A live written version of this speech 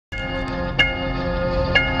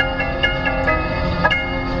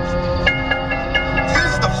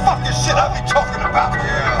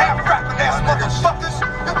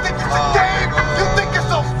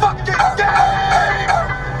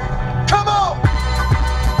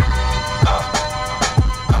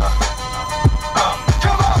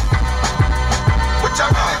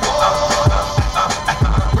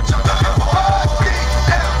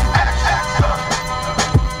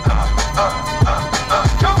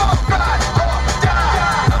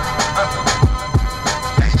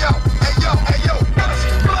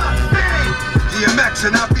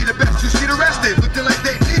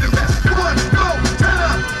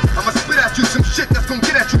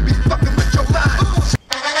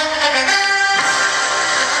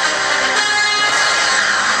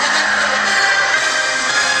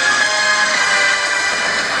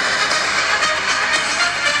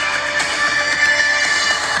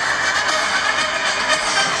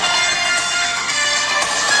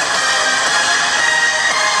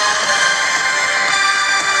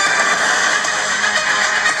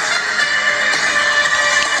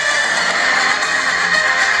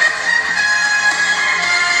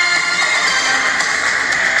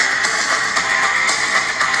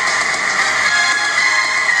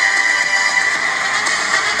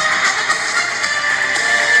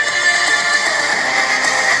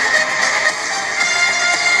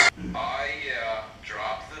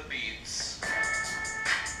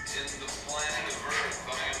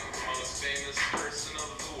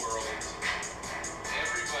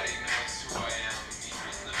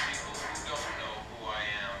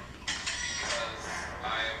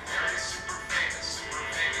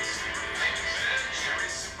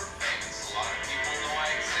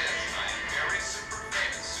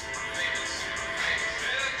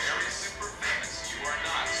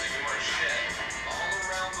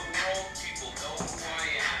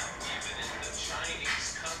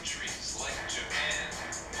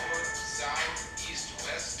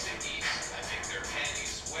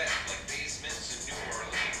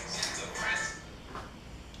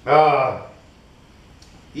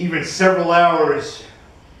Even several hours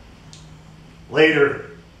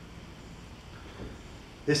later,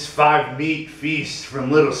 this 5-meat feast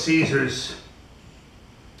from Little Caesars,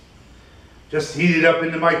 just heated up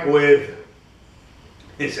in the microwave.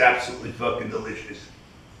 It's absolutely fucking delicious.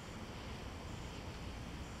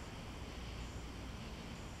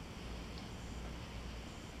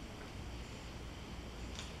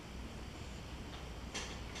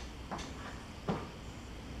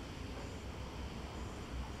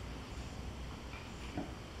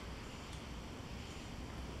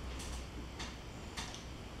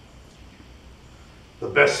 The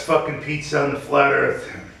best fucking pizza on the flat earth.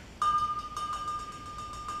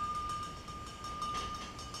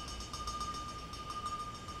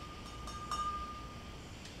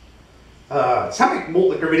 Time to make Malt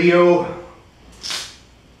Liquor video.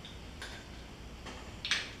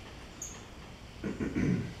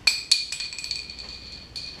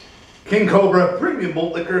 King Cobra Premium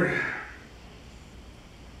Malt Liquor.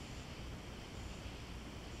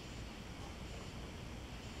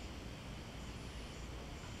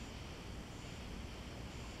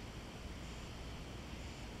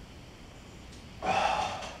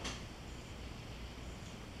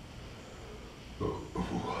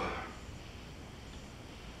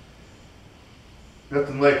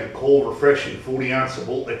 Nothing like a cold, refreshing 40-ounce of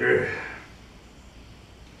malt liquor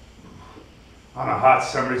on a hot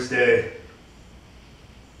summer's day.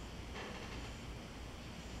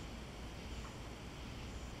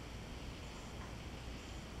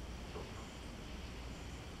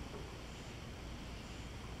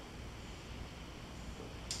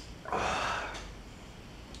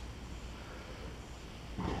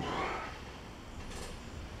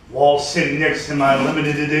 While sitting next to my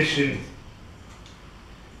limited edition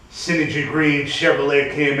Synergy Green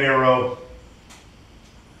Chevrolet Camaro.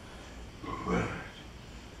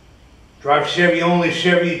 Drive Chevy only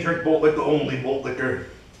Chevy, drink Malt Liquor only Malt Liquor.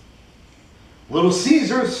 Little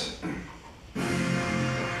Caesars.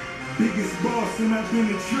 Biggest boss and I've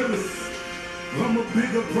been a trillist. I'm a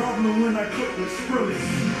bigger problem when I cook with Skrillex.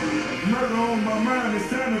 Murder on my mind, it's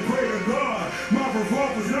time to pray to God. My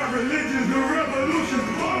revolver's not religious, the revolution's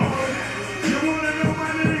born. You wanna know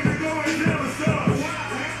my name, to go and tell us all.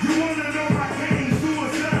 You wanna know my gang,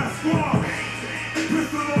 Suicide Squad.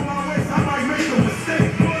 Pistol on my waist, I might make a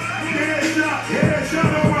mistake.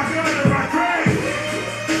 Headshot on my gun and my crane.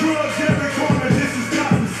 Drugs every corner, this is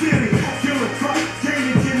Gotham City. Killer truck,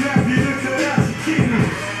 can't kidnap you, look at that, you kidding.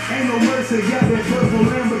 Ain't no mercy, got that purple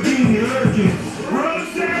Lamborghini lurking.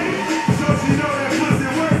 Rose, so she know that pussy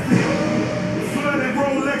worth it. Flooded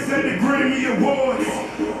Rolex at the Grammy Awards.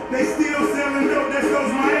 They still selling dope, that's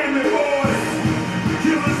those Miami boys.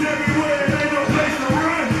 Killers everywhere, there ain't no place to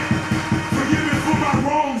run. Forgive me for my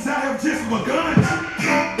wrongs, I have just begun.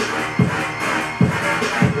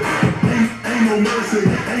 Ain't no mercy,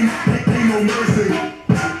 ain't no mercy.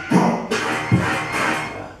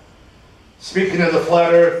 Speaking of the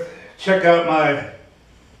flat earth, check out my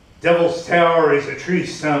Devil's Tower is a tree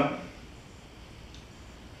stump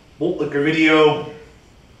Malt Liquor video.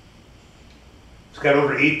 It's got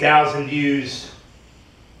over 8,000 views.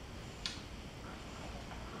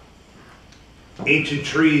 Ancient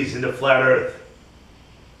trees in the flat earth.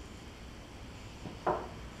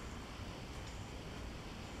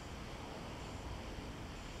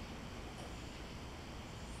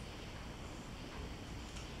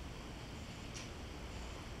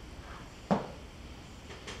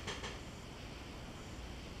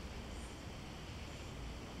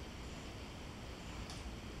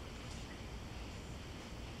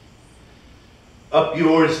 Up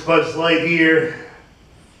yours, Buzz Lightyear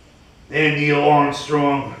and Neil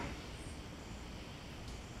Armstrong.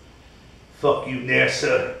 Fuck you,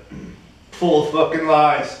 NASA. Full of fucking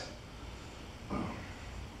lies.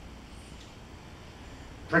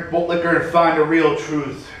 Drink Malt Liquor and find the real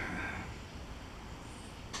truth.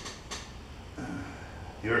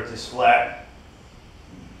 The earth is flat.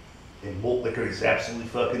 And Malt Liquor is absolutely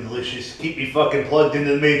fucking delicious. Keep me fucking plugged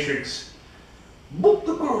into the Matrix. Malt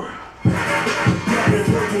Liquor.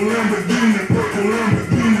 Purple Lamborghini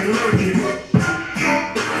lurking.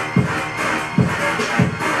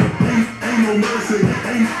 Ain't no mercy,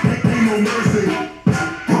 ain't no mercy.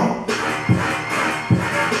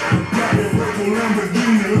 Got that purple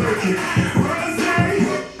Lamborghini lurking.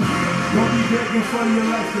 Don't be begging for your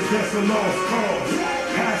life, cause that's a lost cause.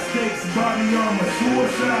 High stakes, body armor,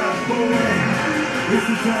 suicide, boy. It's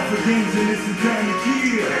the time for games and it's the time to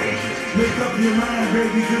kill. Make up your mind,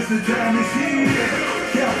 baby, cause the time is here.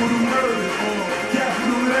 Capital murder,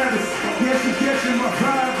 capital letters. Yeah, she catching my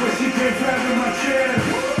vibe, but she can't fathom my chair.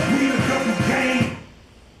 We a couple game.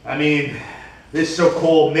 I mean, this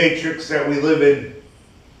so-called matrix that we live in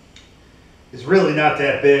is really not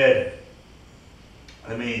that bad.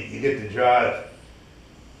 I mean, you get to drive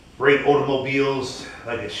great automobiles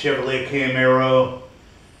like a Chevrolet Camaro,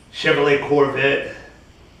 Chevrolet Corvette.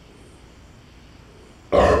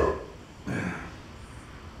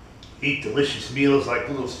 Eat delicious meals like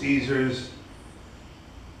Little Caesars,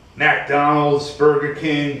 McDonald's, Burger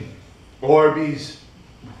King, Arby's.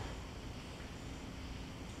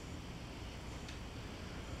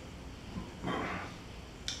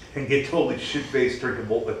 And get totally shit-faced drinking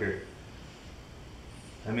malt liquor.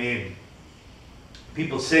 I mean,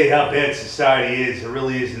 people say how bad society is. It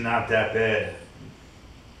really is not that bad.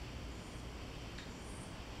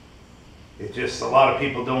 It's just a lot of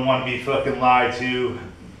people don't want to be fucking lied to.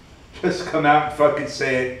 Just come out and fucking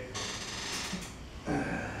say it.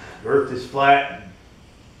 The earth is flat.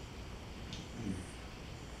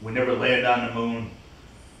 We never land on the moon.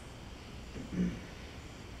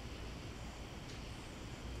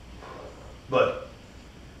 But,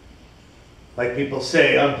 like people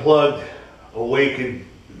say, unplugged, awaken.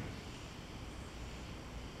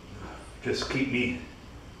 Just keep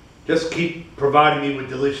providing me with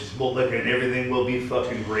delicious malt liquor and everything will be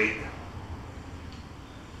fucking great.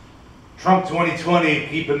 Trump 2020,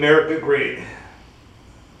 keep America great.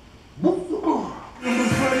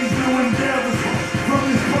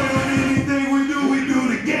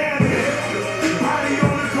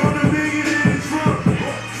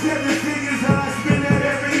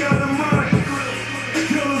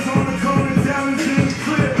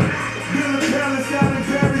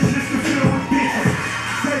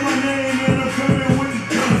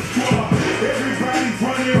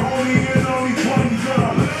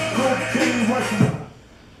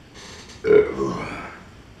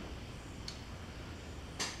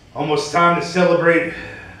 Almost time to celebrate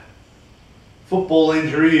football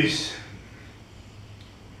injuries.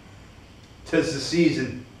 'Tis the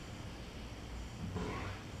season.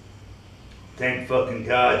 Thank fucking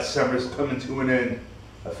God, summer's coming to an end.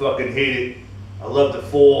 I fucking hate it. I love the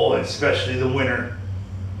fall and especially the winter.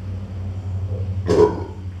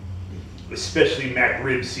 Especially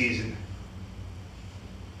McRib season.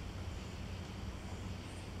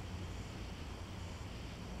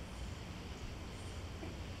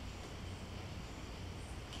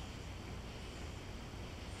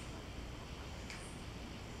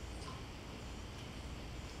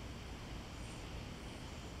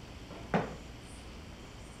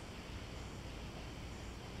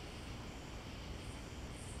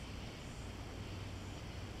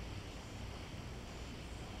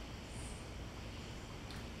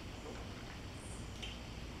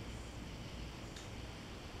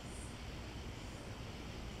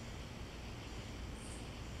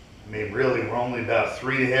 I mean, really, we're only about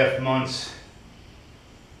 3.5 months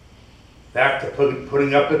back to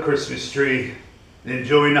putting up the Christmas tree and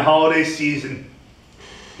enjoying the holiday season.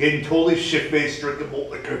 Getting totally shit-faced, drinking malt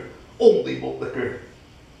liquor. Only malt liquor.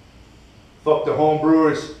 Fuck the home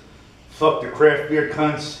brewers. Fuck the craft beer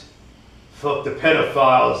cunts. Fuck the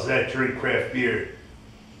pedophiles that drink craft beer.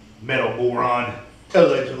 Metal moron.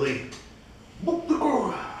 Allegedly. Malt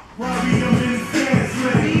liquor.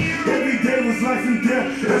 Every day was life and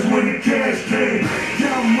death, that's when the cash came.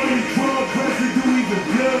 Count money, 12 presses, do even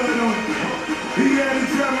blood on it. He had it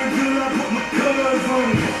driving till I put my colors on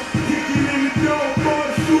it. Kicking in the door for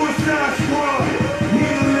the suicide squad.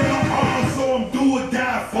 Need a little arm, so I'm do or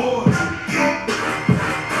die for it.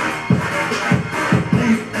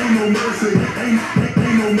 Ain't no mercy, ain't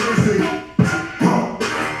no mercy.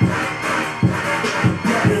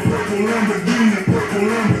 Got that purple Lamborghini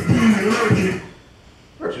lurking.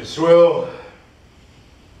 Purchase swill.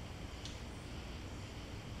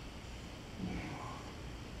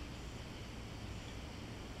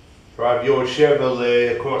 Drive your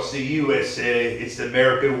Chevrolet across the USA. It's the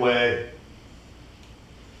American way.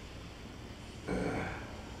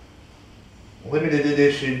 Limited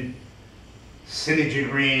edition Synergy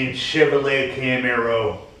Green Chevrolet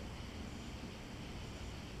Camaro.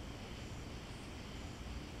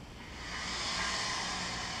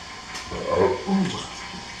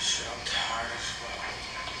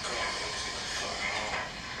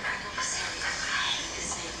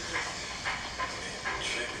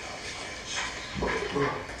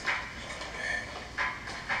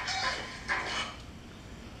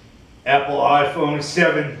 Apple iPhone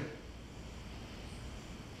 7.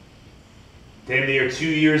 Damn near 2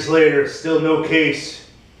 years later, still no case.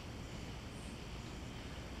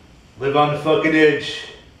 Live on the fucking edge.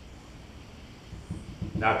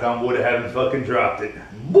 Knock on wood, I haven't fucking dropped it.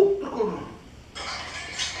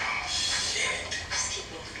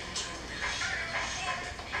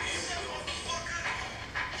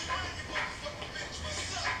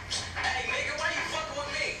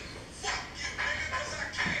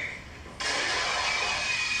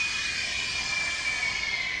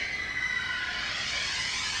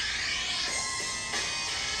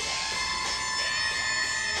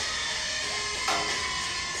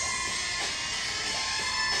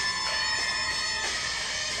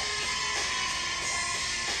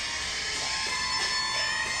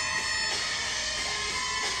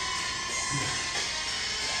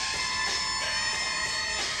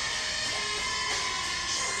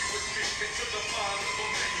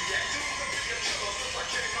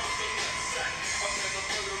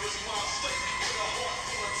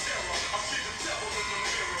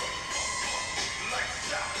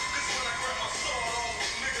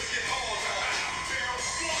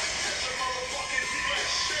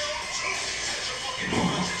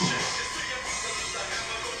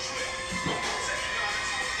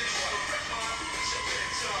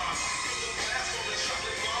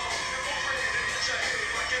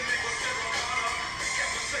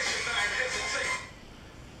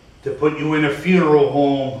 To put you in a funeral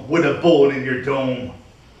home with a bullet in your dome.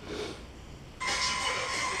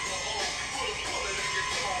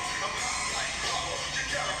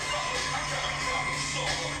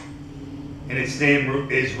 And its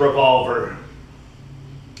name is Revolver.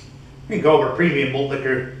 You can go over premium malt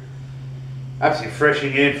liquor. Absolutely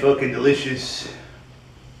refreshing and fucking delicious.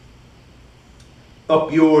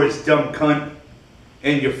 Up yours, dumb cunt,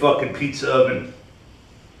 and your fucking pizza oven.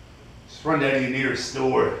 Just run down to your nearest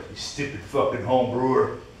store, you stupid fucking home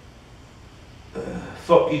brewer.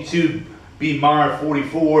 Fuck you too, B. Meyer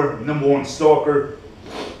 44, #1 stalker.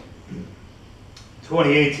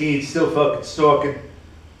 2018, still fucking stalking.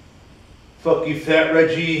 Fuck you, Fat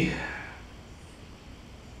Reggie.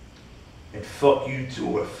 And fuck you,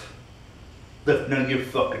 Dwarf. Left none of your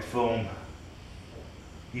fucking phone.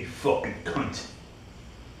 You fucking cunt.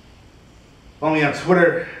 Follow me on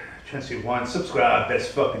Twitter, Chance1. Subscribe,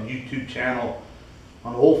 best fucking YouTube channel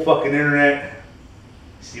on the whole fucking internet.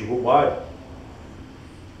 See worldwide.